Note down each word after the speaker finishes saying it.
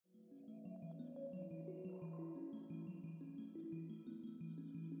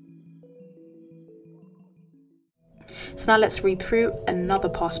So now let's read through another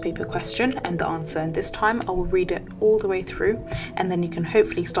past paper question and the answer, and this time I will read it all the way through, and then you can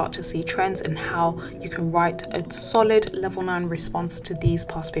hopefully start to see trends in how you can write a solid level 9 response to these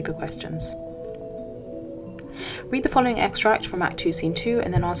past paper questions. Read the following extract from Act 2, Scene 2,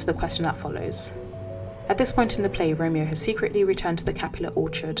 and then answer the question that follows. At this point in the play, Romeo has secretly returned to the Capulet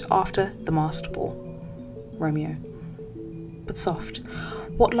orchard after the masked ball. Romeo: but soft,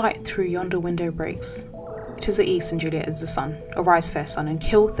 what light through yonder window breaks? It is the east and Juliet is the sun. Arise, fair sun, and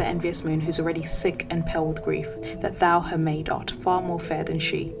kill the envious moon, who's already sick and pale with grief, that thou her maid art far more fair than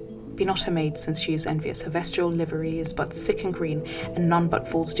she. Be not her maid, since she is envious. Her vestal livery is but sick and green, and none but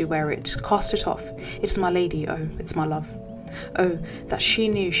fools do wear it. Cast it off. It is my lady, oh, it's my love. Oh, that she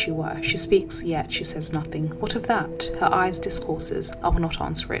knew she were. She speaks, yet she says nothing. What of that? Her eyes discourses. I will not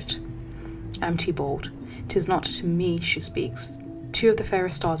answer it. I am Tybalt. 'Tis not to me she speaks. Two of the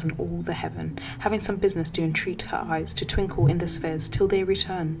fairest stars in all the heaven, having some business, do entreat her eyes to twinkle in the spheres till they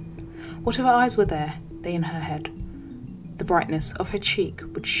return. What if her eyes were there, they in her head? The brightness of her cheek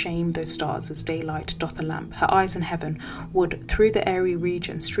would shame those stars as daylight doth a lamp. Her eyes in heaven would through the airy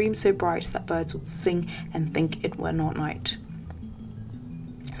region stream so bright that birds would sing and think it were not night.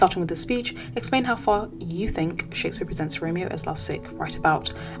 Starting with the speech, explain how far you think Shakespeare presents Romeo as lovesick. Write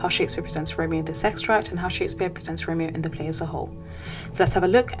about how Shakespeare presents Romeo in this extract and how Shakespeare presents Romeo in the play as a whole. So let's have a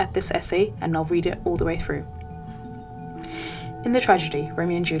look at this essay and I'll read it all the way through. In the tragedy,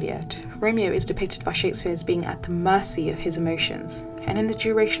 Romeo and Juliet, Romeo is depicted by Shakespeare as being at the mercy of his emotions, and in the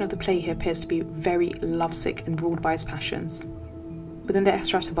duration of the play he appears to be very lovesick and ruled by his passions. Within the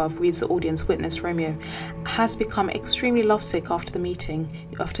extract above, we as the audience witness Romeo has become extremely lovesick after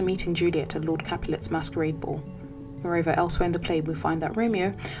meeting Juliet at Lord Capulet's masquerade ball. Moreover, elsewhere in the play we find that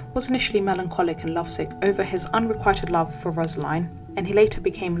Romeo was initially melancholic and lovesick over his unrequited love for Rosaline, and he later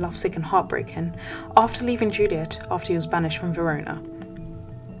became lovesick and heartbroken after leaving Juliet after he was banished from Verona.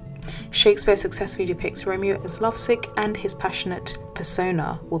 Shakespeare successfully depicts Romeo as lovesick, and his passionate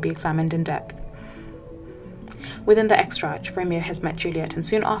persona will be examined in depth. Within the extract, Romeo has met Juliet, and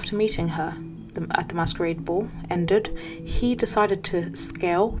soon after meeting her at the masquerade ball ended, he decided to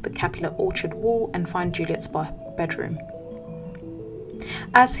scale the Capulet orchard wall and find Juliet's bedroom.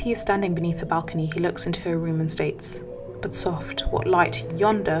 As he is standing beneath a balcony, he looks into her room and states, "But soft, what light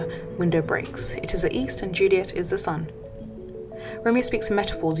yonder window breaks? It is the east and Juliet is the sun." Romeo speaks in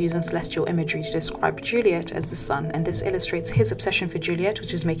metaphors using celestial imagery to describe Juliet as the sun, and this illustrates his obsession for Juliet,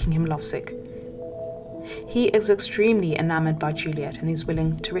 which is making him lovesick. He is extremely enamoured by Juliet and is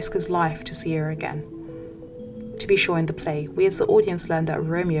willing to risk his life to see her again. To be sure, in the play, we as the audience learn that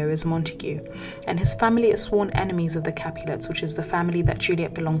Romeo is a Montague, and his family are sworn enemies of the Capulets, which is the family that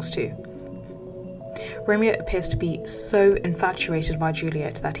Juliet belongs to. Romeo appears to be so infatuated by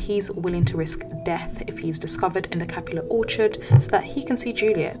Juliet that he's willing to risk death if he's discovered in the Capulet orchard so that he can see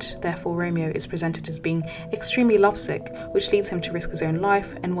Juliet. Therefore, Romeo is presented as being extremely lovesick, which leads him to risk his own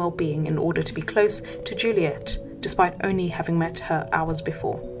life and well-being in order to be close to Juliet, despite only having met her hours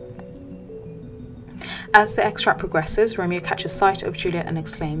before. As the extract progresses, Romeo catches sight of Juliet and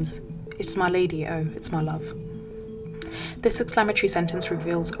exclaims, "It's my lady, oh, it's my love." This exclamatory sentence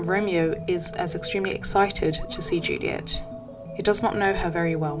reveals Romeo is as extremely excited to see Juliet. He does not know her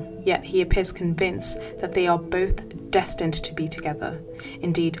very well, yet he appears convinced that they are both destined to be together.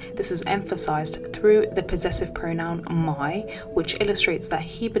 Indeed, this is emphasized through the possessive pronoun my, which illustrates that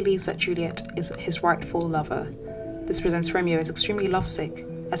he believes that Juliet is his rightful lover. This presents Romeo as extremely lovesick,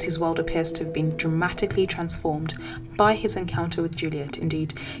 as his world appears to have been dramatically transformed by his encounter with Juliet.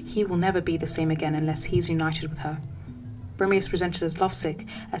 Indeed, he will never be the same again unless he is united with her. Romeo is presented as lovesick,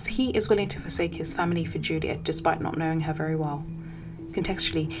 as he is willing to forsake his family for Juliet despite not knowing her very well.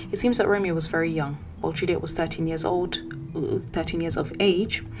 Contextually, it seems that Romeo was very young. While Juliet was 13 years of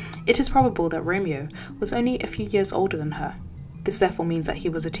age, it is probable that Romeo was only a few years older than her. This therefore means that he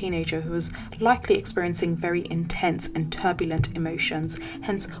was a teenager who was likely experiencing very intense and turbulent emotions.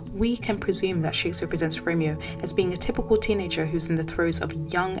 Hence, we can presume that Shakespeare presents Romeo as being a typical teenager who's in the throes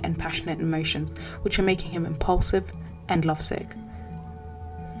of young and passionate emotions, which are making him impulsive and lovesick.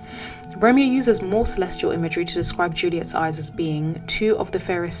 Romeo uses more celestial imagery to describe Juliet's eyes as being two of the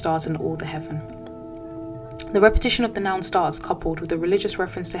fairest stars in all the heaven. The repetition of the noun stars coupled with a religious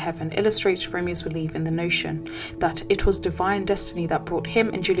reference to heaven illustrates Romeo's belief in the notion that it was divine destiny that brought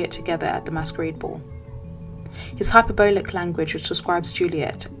him and Juliet together at the masquerade ball. His hyperbolic language, which describes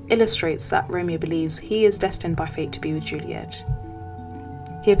Juliet, illustrates that Romeo believes he is destined by fate to be with Juliet.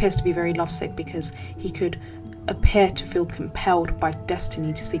 He appears to be very lovesick because he could appear to feel compelled by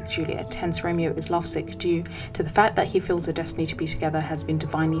destiny to seek Juliet. Hence, Romeo is lovesick due to the fact that he feels the destiny to be together has been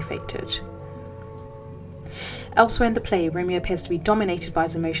divinely fated. Elsewhere in the play, Romeo appears to be dominated by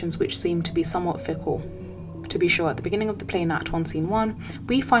his emotions, which seem to be somewhat fickle. To be sure, at the beginning of the play in Act 1, Scene 1,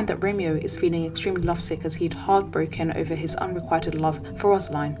 we find that Romeo is feeling extremely lovesick as he'd heartbroken over his unrequited love for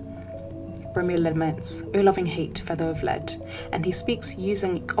Rosaline. Romeo laments, "O loving hate, feather of lead," and he speaks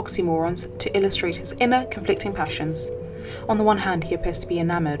using oxymorons to illustrate his inner conflicting passions. On the one hand, he appears to be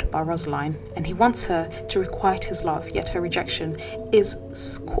enamoured by Rosaline, and he wants her to requite his love, yet her rejection is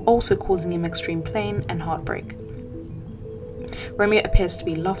also causing him extreme pain and heartbreak. Romeo appears to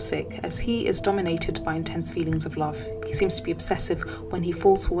be lovesick as he is dominated by intense feelings of love. He seems to be obsessive when he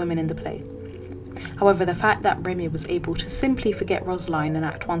falls for women in the play. However, the fact that Romeo was able to simply forget Rosaline in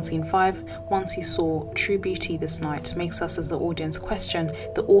Act 1, Scene 5, once he saw true beauty this night, makes us as the audience question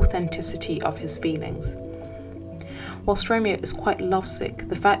the authenticity of his feelings. Whilst Romeo is quite lovesick,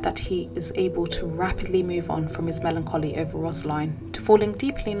 the fact that he is able to rapidly move on from his melancholy over Rosaline to falling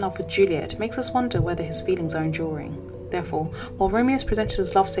deeply in love with Juliet makes us wonder whether his feelings are enduring. Therefore, while Romeo is presented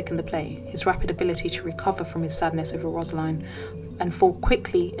as lovesick in the play, his rapid ability to recover from his sadness over Rosaline and fall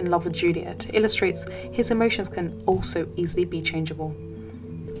quickly in love with Juliet illustrates his emotions can also easily be changeable.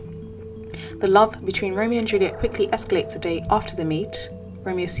 The love between Romeo and Juliet quickly escalates the day after the meet.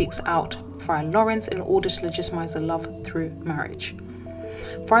 Romeo seeks out Friar Lawrence in order to legitimize the love through marriage.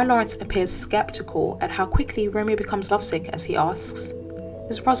 Friar Lawrence appears skeptical at how quickly Romeo becomes lovesick as he asks,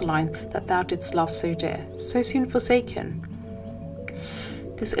 "Is Rosaline that thou didst love so dear, so soon forsaken?"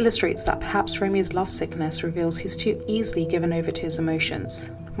 This illustrates that perhaps Romeo's lovesickness reveals he's too easily given over to his emotions.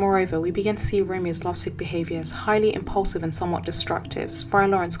 Moreover, we begin to see Romeo's lovesick behaviour as highly impulsive and somewhat destructive. Friar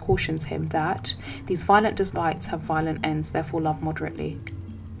Lawrence cautions him that these violent delights have violent ends, therefore love moderately.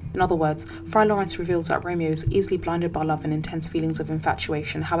 In other words, Friar Lawrence reveals that Romeo is easily blinded by love and intense feelings of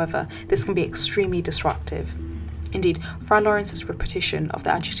infatuation. However, this can be extremely destructive. Indeed, Friar Lawrence's repetition of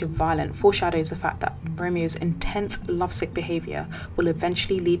the adjective violent foreshadows the fact that Romeo's intense lovesick behaviour will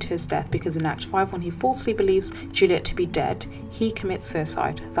eventually lead to his death, because in Act 5, when he falsely believes Juliet to be dead, he commits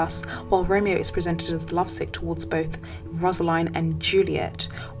suicide. Thus, while Romeo is presented as lovesick towards both Rosaline and Juliet,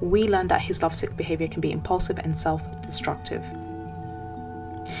 we learn that his lovesick behaviour can be impulsive and self-destructive.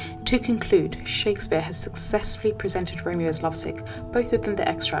 To conclude, Shakespeare has successfully presented Romeo as lovesick, both within the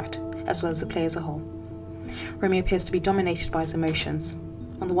extract as well as the play as a whole. Romeo appears to be dominated by his emotions.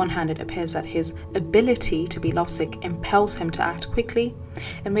 On the one hand, it appears that his ability to be lovesick impels him to act quickly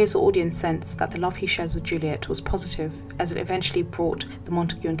and makes the audience sense that the love he shares with Juliet was positive, as it eventually brought the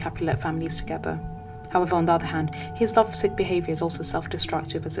Montague and Capulet families together. However, on the other hand, his lovesick behaviour is also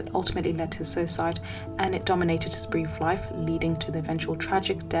self-destructive, as it ultimately led to his suicide and it dominated his brief life, leading to the eventual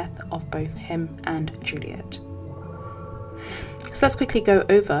tragic death of both him and Juliet. So let's quickly go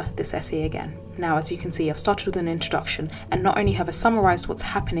over this essay again. Now, as you can see, I've started with an introduction, and not only have I summarised what's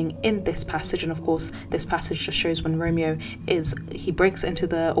happening in this passage, and of course this passage just shows when Romeo he breaks into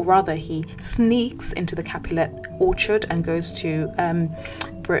the, or rather he sneaks into the Capulet orchard and goes to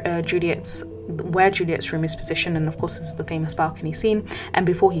where Juliet's room is positioned, and of course this is the famous balcony scene, and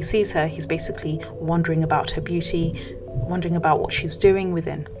before he sees her, he's basically wondering about her beauty, wondering about what she's doing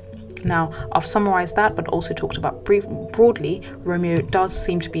within. Now, I've summarised that, but also talked about broadly, Romeo does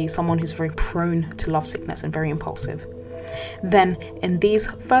seem to be someone who's very prone to lovesickness and very impulsive. Then, in these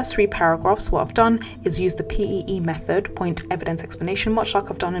first 3 paragraphs, what I've done is use the PEE method, point, evidence, explanation, much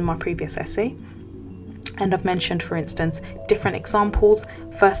like I've done in my previous essay. And I've mentioned, for instance, different examples.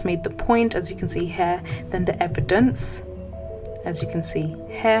 First made the point, as you can see here, then the evidence, as you can see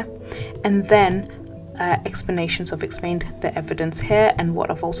here, and then explanations. I've explained the evidence here, and what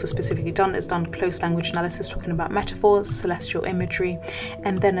I've also specifically done is done close language analysis, talking about metaphors, celestial imagery,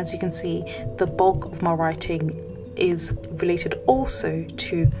 and then as you can see, the bulk of my writing is related also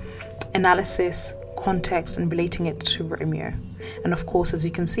to analysis, context, and relating it to Romeo. And of course, as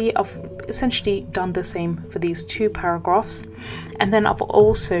you can see, I've essentially done the same for these 2 paragraphs, and then I've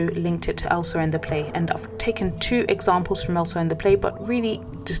also linked it to elsewhere in the play, and I've taken 2 examples from elsewhere in the play, but really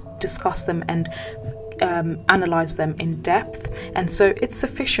just discuss them and analyze them in depth. And so it's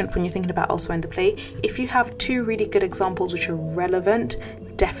sufficient when you're thinking about elsewhere in the play. If you have 2 really good examples which are relevant,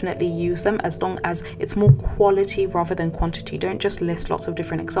 definitely use them, as long as it's more quality rather than quantity. Don't just list lots of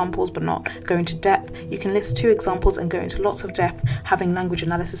different examples but not go into depth. You can list 2 examples and go into lots of depth, having language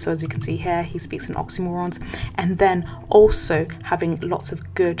analysis. So as you can see here, he speaks in oxymorons, and then also having lots of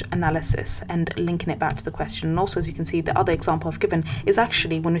good analysis and linking it back to the question. And also, as you can see, the other example I've given is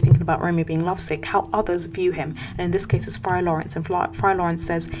actually when we're thinking about Romeo being lovesick, how others view him. And in this case, it's Friar Lawrence, and Friar Lawrence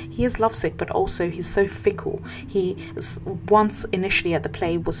says he is lovesick, but also he's so fickle. He once initially at the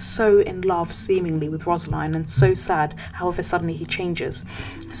play was so in love seemingly with Rosaline and so sad, however suddenly he changes.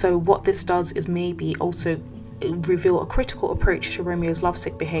 So what this does is maybe also reveal a critical approach to Romeo's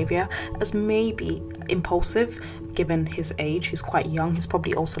lovesick behaviour as maybe impulsive given his age. He's quite young, he's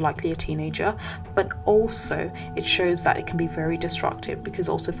probably also likely a teenager, but also it shows that it can be very destructive, because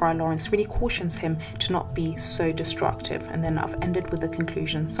also Friar Lawrence really cautions him to not be so destructive. And then I've ended with a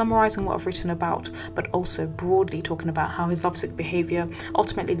conclusion summarising what I've written about, but also broadly talking about how his lovesick behaviour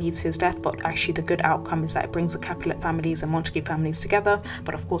ultimately leads to his death, but actually the good outcome is that it brings the Capulet families and Montague families together.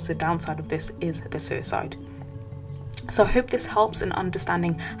 But of course the downside of this is the suicide. So I hope this helps in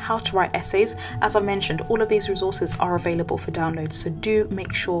understanding how to write essays. As I mentioned, all of these resources are available for download, so do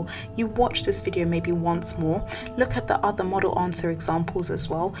make sure you watch this video maybe once more, look at the other model answer examples as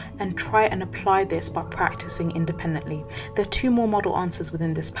well, and try and apply this by practicing independently. There are 2 more model answers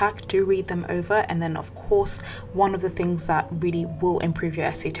within this pack, do read them over. And then of course, one of the things that really will improve your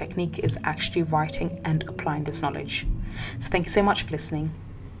essay technique is actually writing and applying this knowledge. So thank you so much for listening.